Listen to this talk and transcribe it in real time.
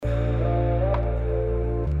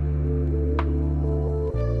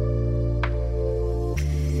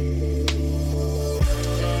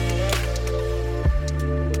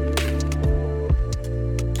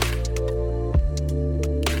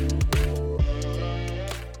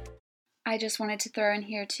I just wanted to throw in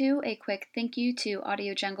here too a quick thank you to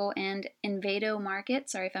Audio Jungle and Invado Market,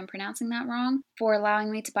 sorry if I'm pronouncing that wrong, for allowing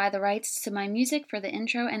me to buy the rights to my music for the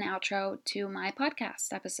intro and outro to my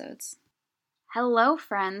podcast episodes. Hello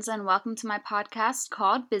friends, and welcome to my podcast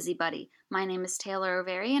called Busybuddy. My name is Taylor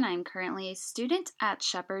O'Very and I'm currently a student at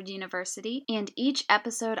Shepherd University, and each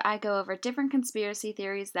episode I go over different conspiracy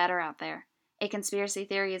theories that are out there. A conspiracy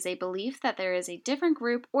theory is a belief that there is a different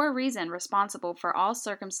group or reason responsible for all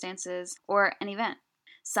circumstances or an event.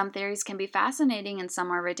 Some theories can be fascinating and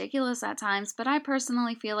some are ridiculous at times, but I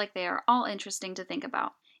personally feel like they are all interesting to think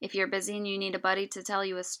about. If you're busy and you need a buddy to tell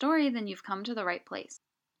you a story, then you've come to the right place.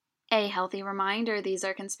 A healthy reminder, these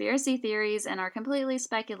are conspiracy theories and are completely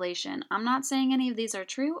speculation. I'm not saying any of these are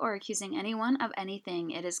true or accusing anyone of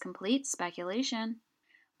anything. It is complete speculation.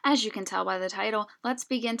 As you can tell by the title, let's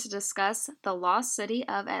begin to discuss the lost city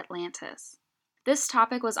of Atlantis. This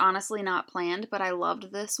topic was honestly not planned, but I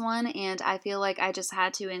loved this one and I feel like I just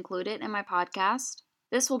had to include it in my podcast.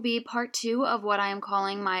 This will be part 2 of what I am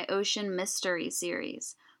calling my Ocean Mystery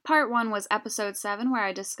series. Part 1 was episode 7, where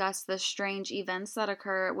I discussed the strange events that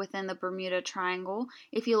occur within the Bermuda Triangle.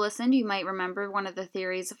 If you listened, you might remember one of the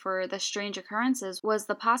theories for the strange occurrences was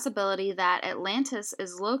the possibility that Atlantis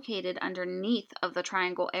is located underneath of the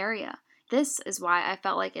Triangle area. This is why I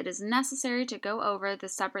felt like it is necessary to go over the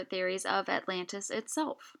separate theories of Atlantis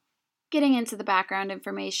itself. Getting into the background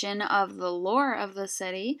information of the lore of the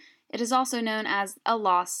city, it is also known as a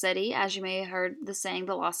lost city, as you may have heard the saying,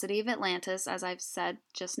 the lost city of Atlantis, as I've said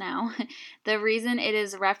just now. The reason it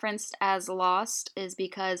is referenced as lost is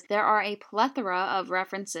because there are a plethora of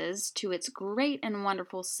references to its great and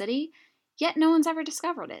wonderful city, yet no one's ever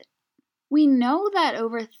discovered it. We know that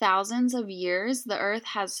over thousands of years, the Earth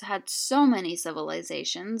has had so many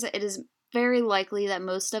civilizations. It is very likely that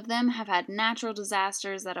most of them have had natural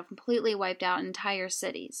disasters that have completely wiped out entire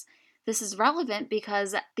cities. This is relevant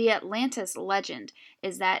because the Atlantis legend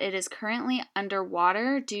is that it is currently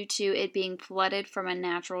underwater due to it being flooded from a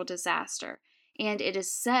natural disaster, and it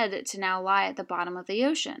is said to now lie at the bottom of the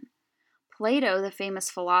ocean. Plato, the famous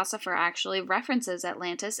philosopher, actually references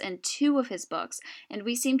Atlantis in 2 of his books, and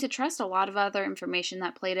we seem to trust a lot of other information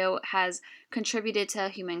that Plato has contributed to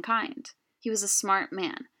humankind. He was a smart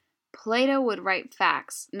man. Plato would write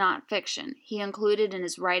facts, not fiction. He included in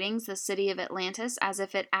his writings the city of Atlantis as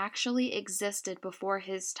if it actually existed before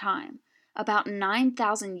his time, about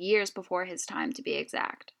 9,000 years before his time to be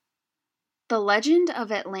exact. The legend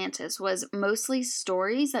of Atlantis was mostly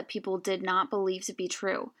stories that people did not believe to be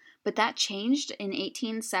true, but that changed in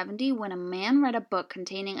 1870 when a man read a book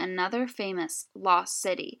containing another famous lost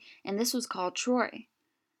city, and this was called Troy.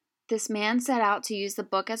 This man set out to use the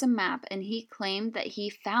book as a map, and he claimed that he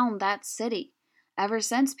found that city. Ever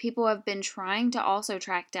since, people have been trying to also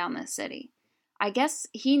track down this city. I guess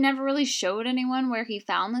he never really showed anyone where he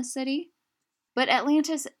found this city. But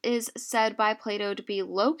Atlantis is said by Plato to be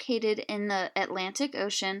located in the Atlantic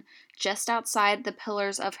Ocean just outside the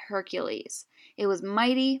Pillars of Hercules. It was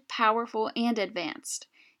mighty, powerful, and advanced.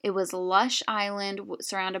 It was a lush island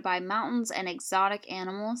surrounded by mountains and exotic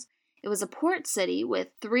animals. It was a port city with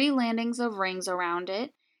 3 landings of rings around it,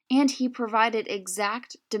 and he provided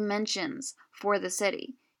exact dimensions for the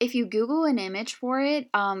city. If you Google an image for it,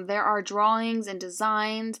 there are drawings and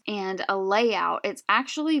designs and a layout. It's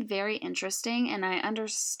actually very interesting, and I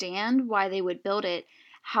understand why they would build it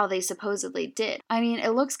how they supposedly did. I mean,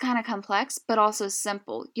 it looks kind of complex, but also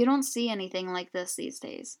simple. You don't see anything like this these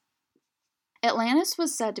days. Atlantis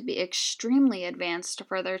was said to be extremely advanced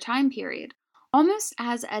for their time period. Almost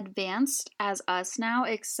as advanced as us now,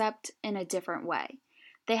 except in a different way.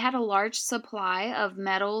 They had a large supply of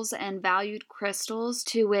metals and valued crystals,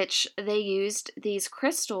 to which they used these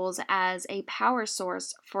crystals as a power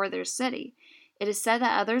source for their city. It is said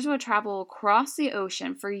that others would travel across the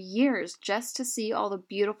ocean for years just to see all the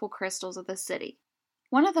beautiful crystals of the city.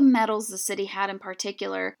 One of the metals the city had in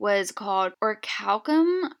particular was called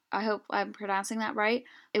orichalcum. I hope I'm pronouncing that right.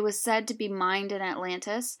 It was said to be mined in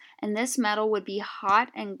Atlantis, and this metal would be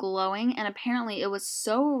hot and glowing, and apparently it was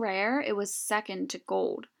so rare it was second to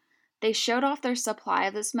gold. They showed off their supply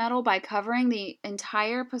of this metal by covering the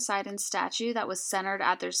entire Poseidon statue that was centered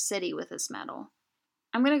at their city with this metal.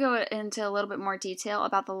 I'm going to go into a little bit more detail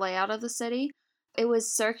about the layout of the city. It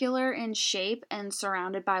was circular in shape and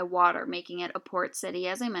surrounded by water, making it a port city,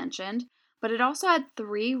 as I mentioned. But it also had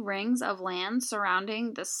 3 rings of land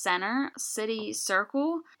surrounding the center city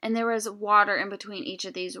circle, and there was water in between each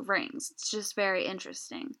of these rings. It's just very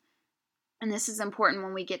interesting. And this is important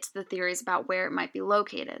when we get to the theories about where it might be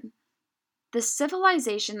located. The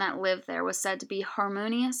civilization that lived there was said to be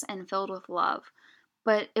harmonious and filled with love,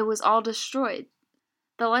 but it was all destroyed.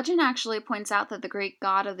 The legend actually points out that the Greek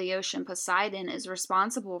god of the ocean, Poseidon, is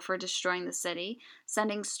responsible for destroying the city,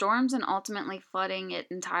 sending storms and ultimately flooding it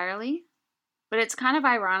entirely. But it's kind of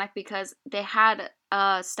ironic because they had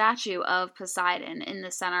a statue of Poseidon in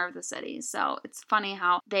the center of the city, so it's funny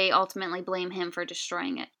how they ultimately blame him for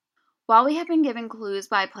destroying it. While we have been given clues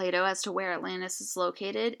by Plato as to where Atlantis is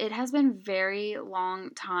located, it has been very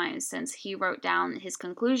long time since he wrote down his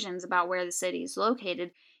conclusions about where the city is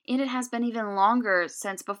located, and it has been even longer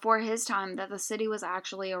since before his time that the city was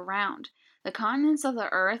actually around. The continents of the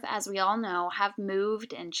earth, as we all know, have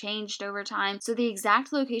moved and changed over time, so the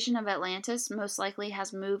exact location of Atlantis most likely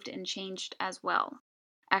has moved and changed as well.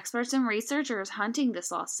 Experts and researchers hunting this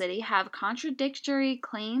lost city have contradictory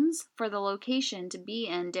claims for the location to be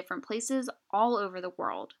in different places all over the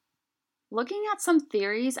world. Looking at some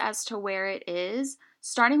theories as to where it is,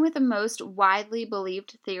 starting with the most widely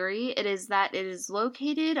believed theory, it is that it is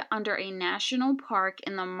located under a national park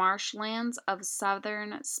in the marshlands of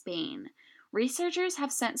southern Spain. Researchers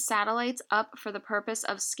have sent satellites up for the purpose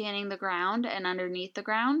of scanning the ground and underneath the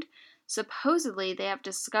ground. Supposedly, they have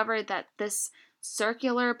discovered that this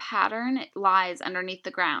circular pattern lies underneath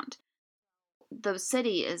the ground. The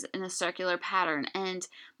city is in a circular pattern, and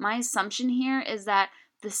my assumption here is that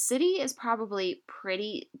the city is probably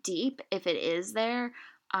pretty deep if it is there.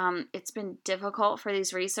 It's been difficult for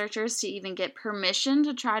these researchers to even get permission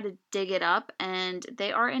to try to dig it up, and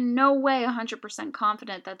they are in no way 100%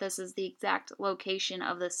 confident that this is the exact location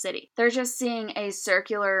of the city. They're just seeing a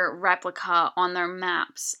circular replica on their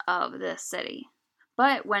maps of this city.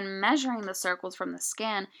 But when measuring the circles from the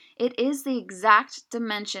scan, it is the exact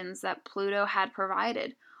dimensions that Pluto had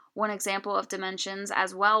provided. One example of dimensions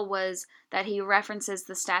as well was that he references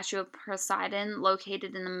the statue of Poseidon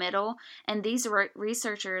located in the middle, and these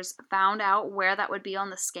researchers found out where that would be on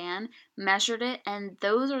the scan, measured it, and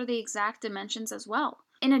those are the exact dimensions as well.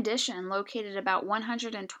 In addition, located about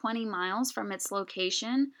 120 miles from its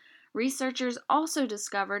location, researchers also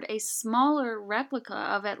discovered a smaller replica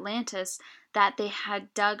of Atlantis that they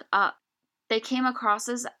had dug up. They came across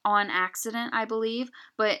this on accident, I believe,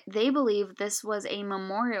 but they believe this was a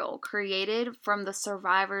memorial created from the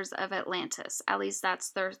survivors of Atlantis. At least that's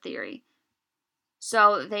their theory.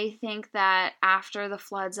 So they think that after the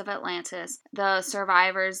floods of Atlantis, the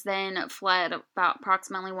survivors then fled about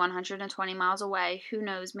approximately 120 miles away. Who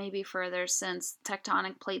knows, maybe further, since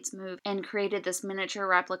tectonic plates moved and created this miniature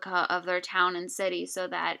replica of their town and city so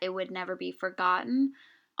that it would never be forgotten.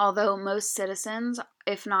 Although most citizens,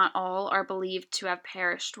 if not all, are believed to have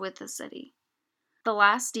perished with the city. The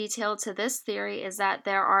last detail to this theory is that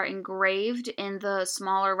there are engraved in the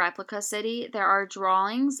smaller replica city, there are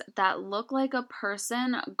drawings that look like a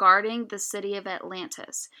person guarding the city of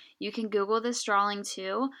Atlantis. You can Google this drawing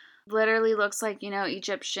too. Literally looks like,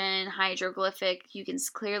 Egyptian hieroglyphic. You can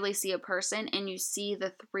clearly see a person and you see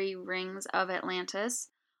the 3 rings of Atlantis.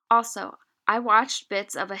 Also, I watched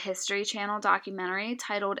bits of a History Channel documentary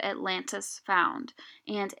titled Atlantis Found,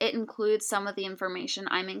 and it includes some of the information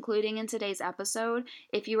I'm including in today's episode.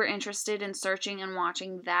 If you are interested in searching and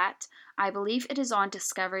watching that, I believe it is on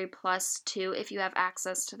Discovery Plus too. If you have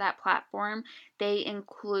access to that platform, they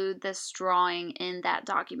include this drawing in that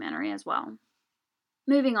documentary as well.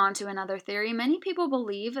 Moving on to another theory, many people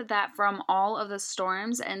believe that from all of the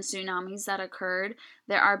storms and tsunamis that occurred,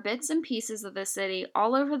 there are bits and pieces of the city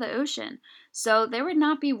all over the ocean. So there would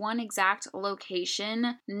not be one exact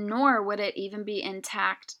location, nor would it even be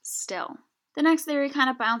intact still. The next theory kind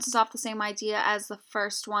of bounces off the same idea as the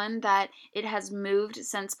first one, that it has moved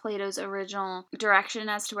since Plato's original direction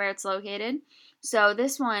as to where it's located. So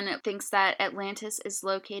this one thinks that Atlantis is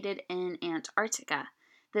located in Antarctica.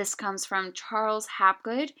 This comes from Charles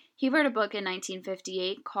Hapgood. He wrote a book in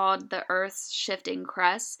 1958 called The Earth's Shifting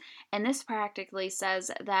Crust, and this practically says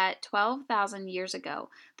that 12,000 years ago,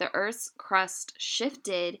 the Earth's crust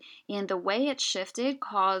shifted, and the way it shifted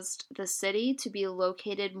caused the city to be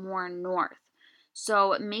located more north.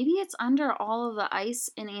 So maybe it's under all of the ice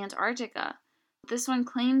in Antarctica. This one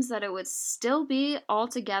claims that it would still be all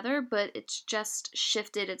together, but it's just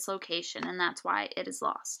shifted its location, and that's why it is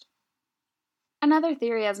lost. Another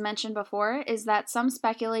theory, as mentioned before, is that some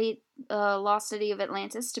speculate the lost city of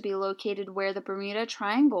Atlantis to be located where the Bermuda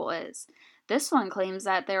Triangle is. This one claims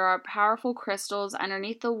that there are powerful crystals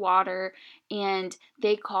underneath the water, and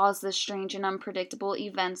they cause the strange and unpredictable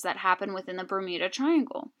events that happen within the Bermuda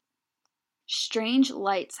Triangle. Strange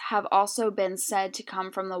lights have also been said to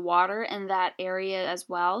come from the water in that area as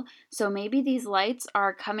well, so maybe these lights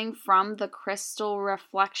are coming from the crystal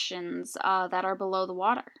reflections that are below the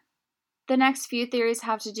water. The next few theories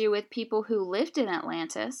have to do with people who lived in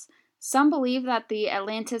Atlantis. Some believe that the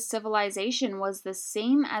Atlantis civilization was the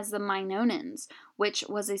same as the Minoans, which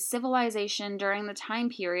was a civilization during the time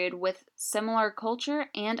period with similar culture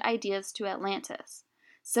and ideas to Atlantis.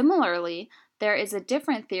 Similarly, there is a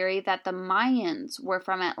different theory that the Mayans were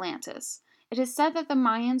from Atlantis. It is said that the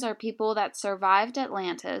Mayans are people that survived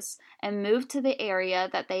Atlantis and moved to the area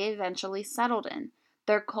that they eventually settled in.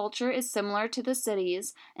 Their culture is similar to the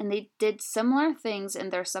cities, and they did similar things in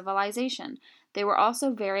their civilization. They were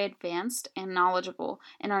also very advanced and knowledgeable,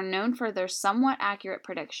 and are known for their somewhat accurate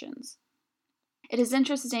predictions. It is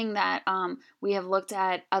interesting that we have looked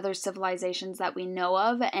at other civilizations that we know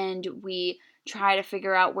of, and we try to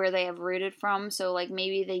figure out where they have rooted from. So, like,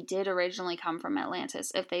 maybe they did originally come from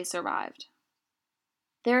Atlantis if they survived.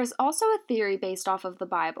 There is also a theory based off of the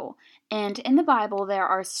Bible, and in the Bible there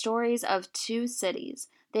are stories of two cities.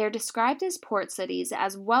 They are described as port cities,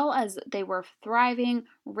 as well as they were thriving,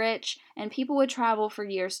 rich, and people would travel for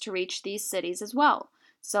years to reach these cities as well.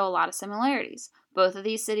 So, a lot of similarities. Both of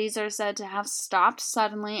these cities are said to have stopped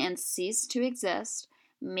suddenly and ceased to exist.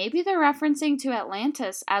 Maybe they're referencing to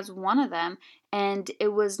Atlantis as one of them, and it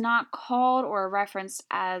was not called or referenced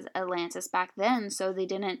as Atlantis back then, so they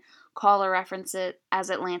didn't call or reference it as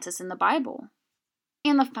Atlantis in the Bible.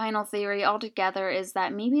 And the final theory altogether is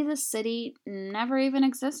that maybe the city never even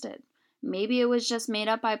existed. Maybe it was just made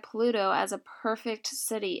up by Pluto as a perfect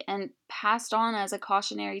city and passed on as a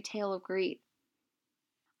cautionary tale of greed.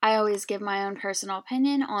 I always give my own personal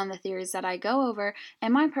opinion on the theories that I go over,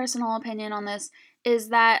 and my personal opinion on this is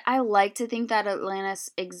that I like to think that Atlantis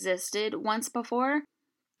existed once before,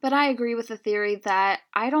 but I agree with the theory that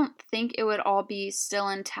I don't think it would all be still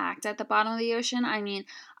intact at the bottom of the ocean. I mean,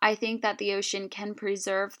 I think that the ocean can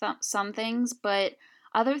preserve some things, but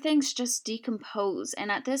other things just decompose.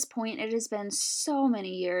 And at this point, it has been so many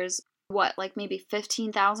years, like maybe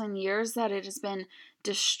 15,000 years that it has been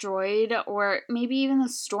destroyed, or maybe even the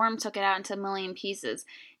storm took it out into a million pieces.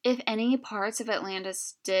 If any parts of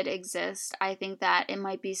Atlantis did exist, I think that it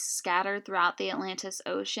might be scattered throughout the Atlantis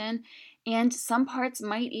Ocean, and some parts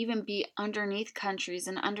might even be underneath countries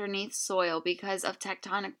and underneath soil because of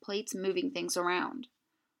tectonic plates moving things around.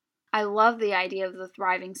 I love the idea of the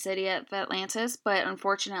thriving city of Atlantis, but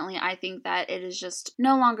unfortunately, I think that it is just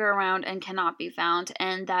no longer around and cannot be found,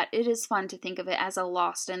 and that it is fun to think of it as a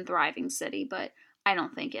lost and thriving city, but I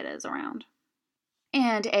don't think it is around.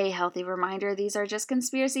 And a healthy reminder, these are just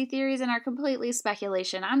conspiracy theories and are completely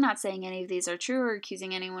speculation. I'm not saying any of these are true or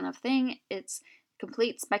accusing anyone of thing. It's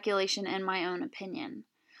complete speculation and my own opinion.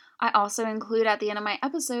 I also include at the end of my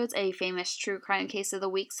episodes a famous true crime case of the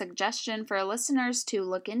week suggestion for listeners to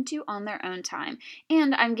look into on their own time,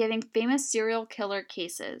 and I'm giving famous serial killer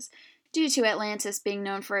cases. Due to Atlantis being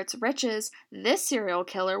known for its riches, this serial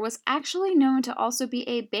killer was actually known to also be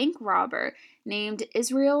a bank robber named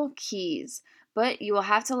Israel Keyes, but you will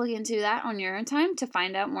have to look into that on your own time to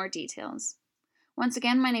find out more details. Once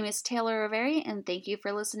again, my name is Taylor Riveri, and thank you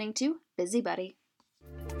for listening to Busybuddy.